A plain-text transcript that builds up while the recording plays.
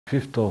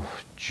5th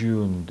of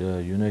June,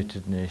 the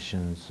United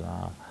Nations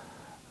are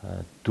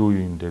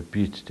doing the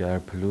Beat the Air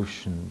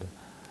Pollution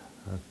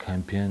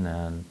campaign,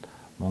 and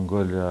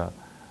Mongolia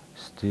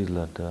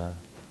still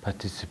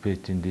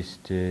participate in this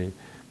day,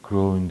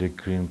 growing the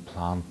green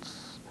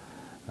plants,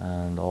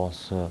 and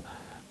also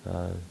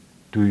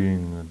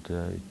doing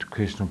the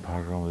educational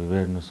program,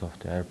 awareness of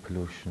the air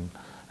pollution,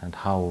 and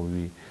how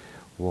we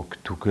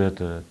work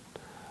together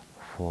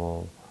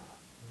for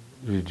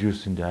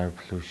reducing the air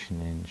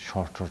pollution in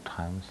shorter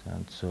times.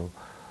 And so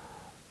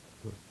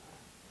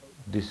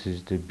this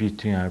is the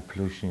beating air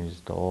pollution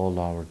is all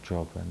our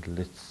job, and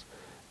let's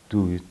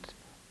do it,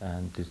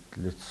 and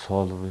let's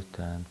solve it,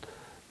 and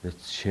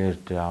let's share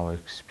our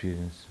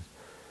experiences,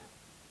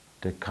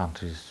 the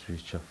countries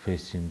which are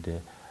facing the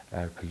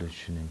air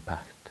pollution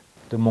impact.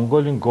 The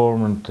Mongolian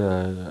government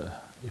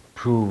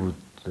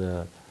approved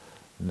a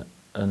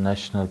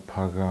national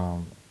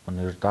program on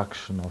the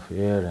reduction of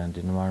air and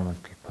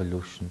environmental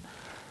pollution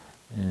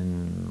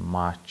in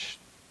March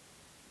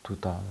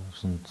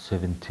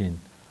 2017.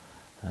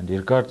 And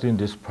regarding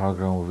this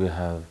program, we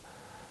have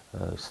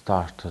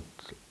started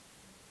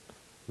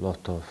a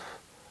lot of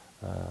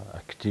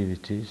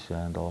activities,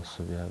 and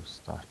also we have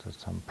started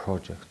some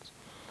projects.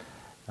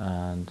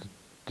 And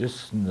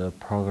this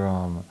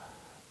program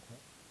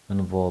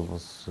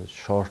involves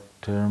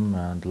short-term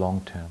and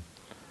long-term.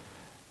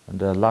 In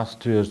the last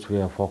 2 years, we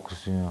are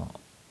focusing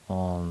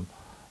on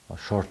a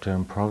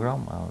short-term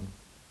program.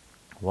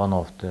 One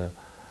of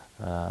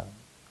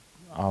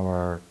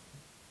our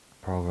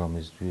program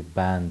is we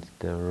banned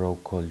the roll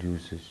call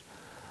usage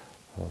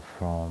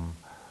from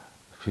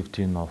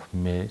 15th of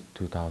May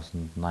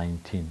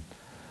 2019,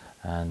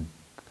 and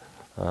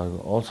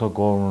also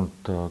government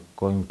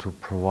going to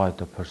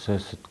provide a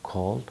processed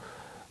call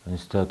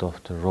instead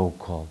of the roll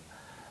call.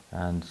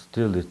 And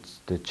still it's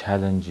the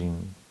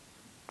challenging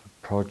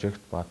project,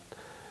 but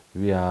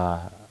we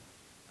are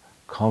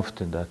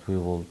confident that we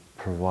will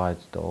provide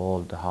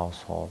all the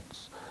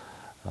households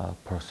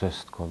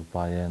processed call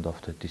by the end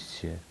of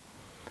this year.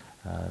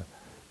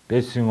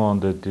 Basing on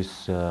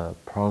this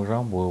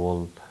program, we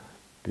will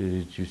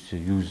reduce the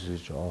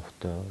usage of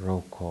the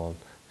roll call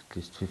at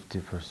least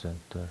 50%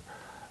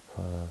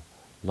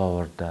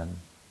 lower than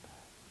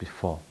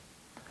before.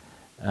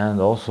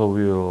 And also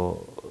we are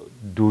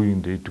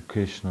doing the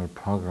educational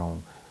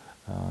program,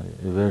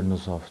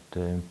 awareness of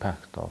the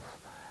impact of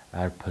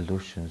air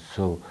pollution.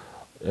 So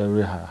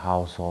every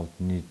household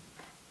needs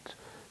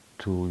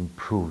to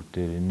improve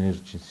their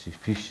energy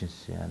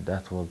efficiency, and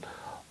that will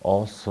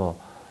also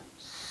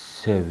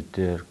save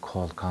their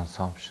coal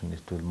consumption.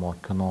 It will more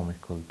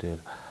economical their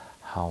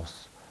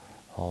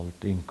household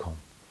income.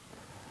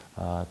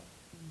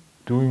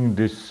 Doing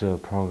this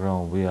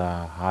program, we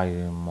are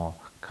hiring more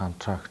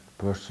contract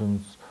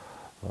persons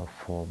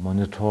for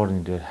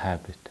monitoring their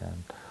habit,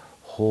 and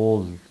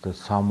whole the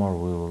summer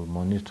we will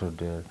monitor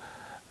their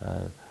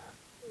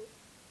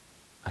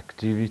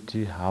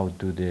activity, how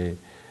do they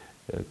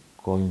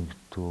going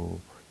to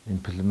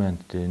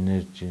implement the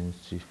energy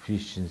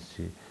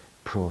efficiency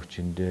approach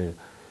in their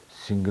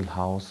single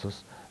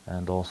houses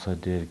and also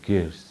their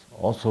gears.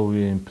 Also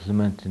we are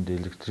implementing the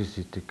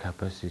electricity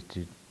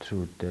capacity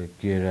through the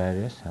gear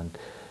areas, and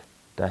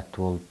that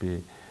will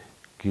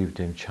give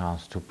them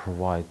chance to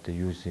provide the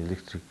use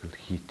electrical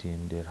heat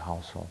in their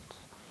households.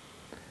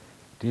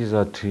 These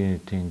are 3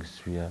 things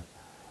we are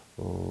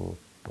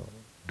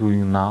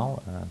doing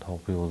now, and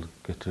hope we will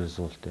get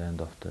results at the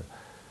end of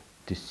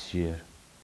this year.